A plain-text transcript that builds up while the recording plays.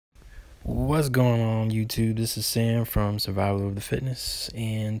What's going on YouTube? This is Sam from Survival of the Fitness,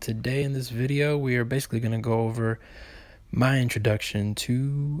 and today in this video we are basically going to go over my introduction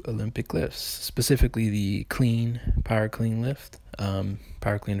to Olympic lifts, specifically the power clean lift,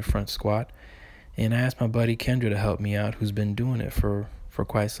 power clean the front squat. And I asked my buddy Kendra to help me out, who's been doing it for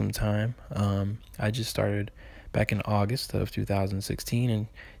quite some time. I just started back in August of 2016, and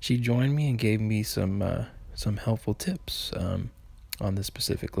she joined me and gave me some helpful tips on this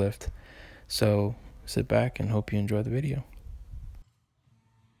specific lift. So sit back and hope you enjoy the video.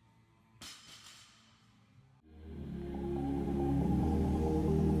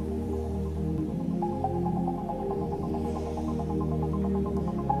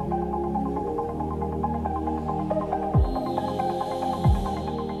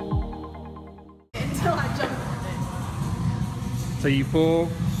 Until I jump on So you pull? it.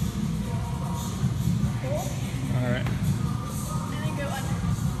 Pull, All right. and then go under.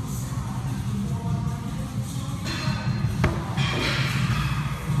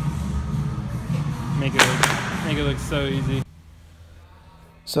 Make it look so easy.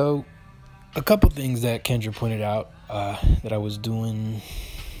 So a couple things that Kendra pointed out that I was doing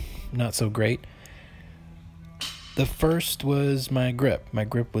not so great. The first was my grip. My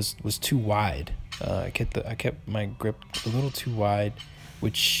grip was too wide. I kept my grip a little too wide,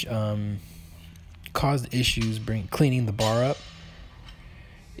 which caused issues cleaning the bar up.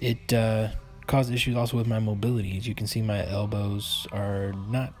 It caused issues also with my mobility. As you can see, my elbows are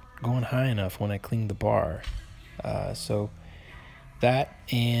not going high enough when I clean the bar. So that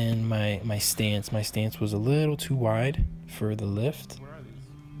and my stance was a little too wide for the lift.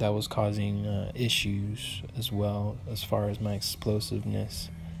 That was causing issues as well as far as my explosiveness.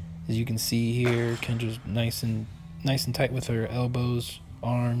 As you can see here, Kendra's nice and tight with her elbows,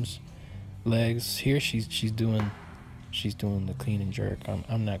 arms, legs. Here she's doing the clean and jerk.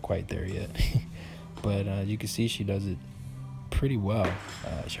 I'm not quite there yet, but you can see she does it pretty well.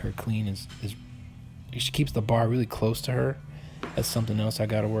 Her clean is she keeps the bar really close to her. That's something else I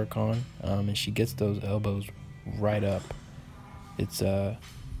got to work on. And she gets those elbows right up. It's a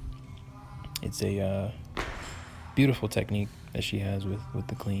beautiful technique that she has with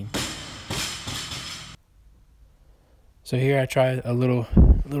the clean. So here I try a little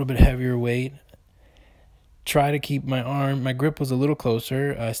bit heavier weight. Try to keep my grip was a little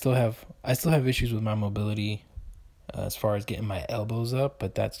closer. I still have issues with my mobility as far as getting my elbows up,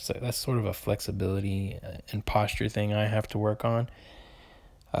 but that's sort of a flexibility and posture thing I have to work on.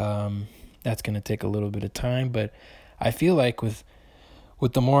 That's going to take a little bit of time, but I feel like with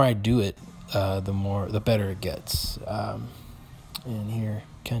the more I do it, the better it gets. And here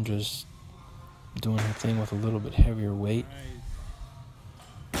Kendra's doing her thing with a little bit heavier weight.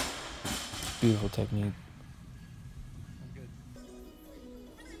 Beautiful technique.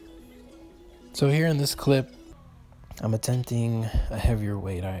 So here in this clip, I'm attempting a heavier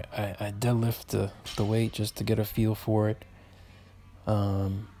weight. I deadlift the weight just to get a feel for it.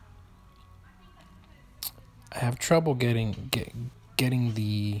 I have trouble getting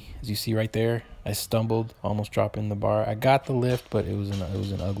the, as you see right there, I stumbled, almost dropping the bar. I got the lift, but it was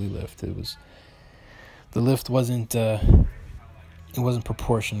an ugly lift. The lift wasn't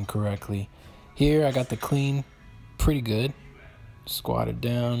proportioned correctly. Here I got the clean pretty good. Squatted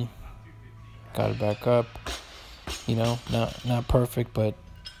down, got it back up. You know, not perfect, but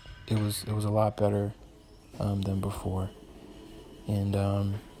it was a lot better than before. And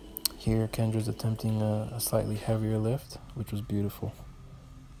here Kendra's attempting a slightly heavier lift, which was beautiful.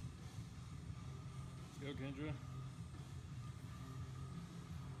 Let's go, Kendra.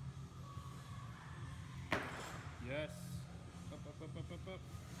 Yes. Up.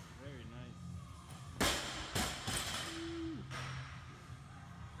 Very nice.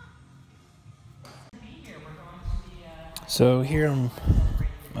 So here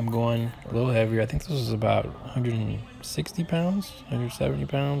I'm going a little heavier. I think this was about 160 pounds, 170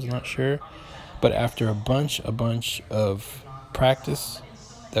 pounds, I'm not sure. But after a bunch of practice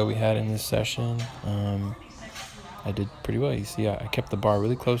that we had in this session, I did pretty well. You see, I kept the bar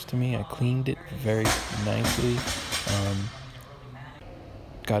really close to me. I cleaned it very nicely.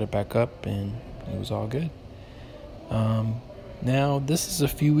 Got it back up, and it was all good. Now, this is a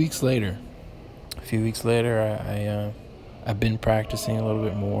few weeks later. I've been practicing a little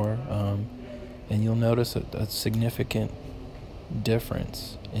bit more, and you'll notice a significant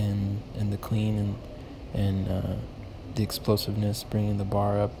difference in the clean and the explosiveness, bringing the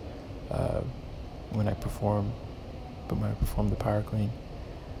bar up when I perform the power clean.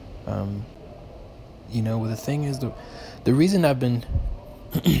 You know, the thing is, the reason I've been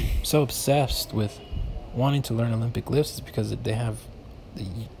so obsessed with wanting to learn Olympic lifts is because they have,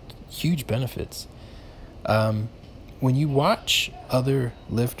 huge benefits. When you watch other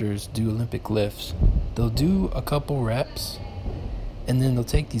lifters do Olympic lifts, they'll do a couple reps and then they'll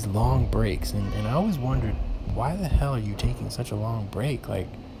take these long breaks. And I always wondered, why the hell are you taking such a long break? Like,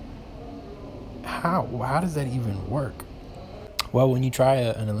 how does that even work? Well, when you try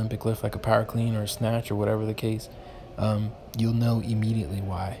an Olympic lift like a power clean or a snatch or whatever the case, you'll know immediately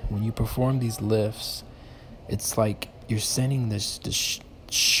why. When you perform these lifts, it's like you're sending this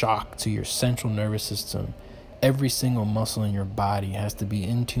shock to your central nervous system. Every single muscle in your body has to be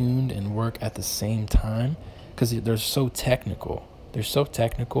in tuned and work at the same time because they're so technical. You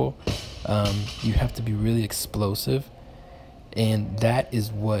have to be really explosive, and that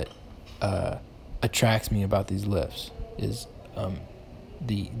is what attracts me about these lifts, is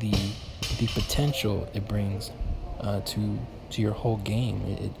the potential it brings to your whole game.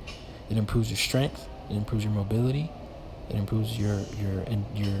 It improves your strength, it improves your mobility, it improves your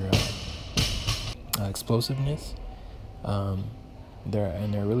explosiveness.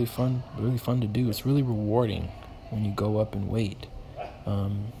 They're really fun to do. It's really rewarding when you go up in weight.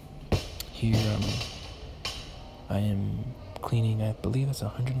 Here I am cleaning, I believe it's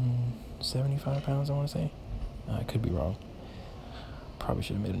 175 pounds, I want to say. I could be wrong. Probably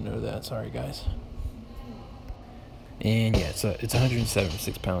should have made a note of that. Sorry, guys. And yeah, it's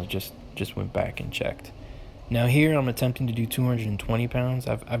 176 pounds. Just went back and checked. Now here I'm attempting to do 220 pounds.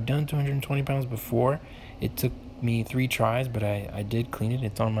 I've done 220 pounds before. It took me 3 tries, but I did clean it.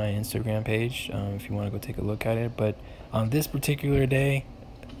 It's on my Instagram page if you want to go take a look at it. But on this particular day,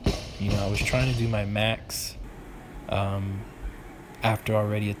 I was trying to do my max after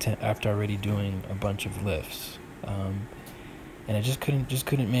already doing a bunch of lifts, and I just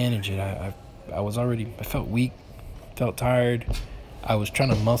couldn't manage it. I felt weak, felt tired. I was trying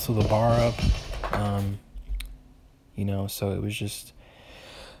to muscle the bar up, so it was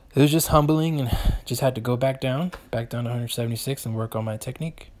just humbling, and just had to go back down to 176 and work on my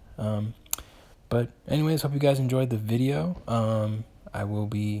technique. But anyways, hope you guys enjoyed the video. I will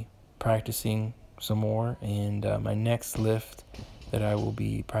be practicing some more, and my next lift that I will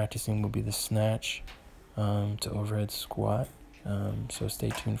be practicing will be the snatch to overhead squat. So stay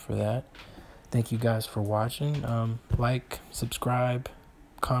tuned for that. Thank you guys for watching. Like, subscribe,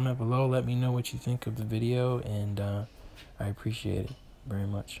 comment below. Let me know what you think of the video, and I appreciate it very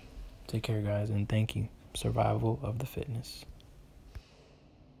much. Take care, guys, and thank you. Survival of the Fitness.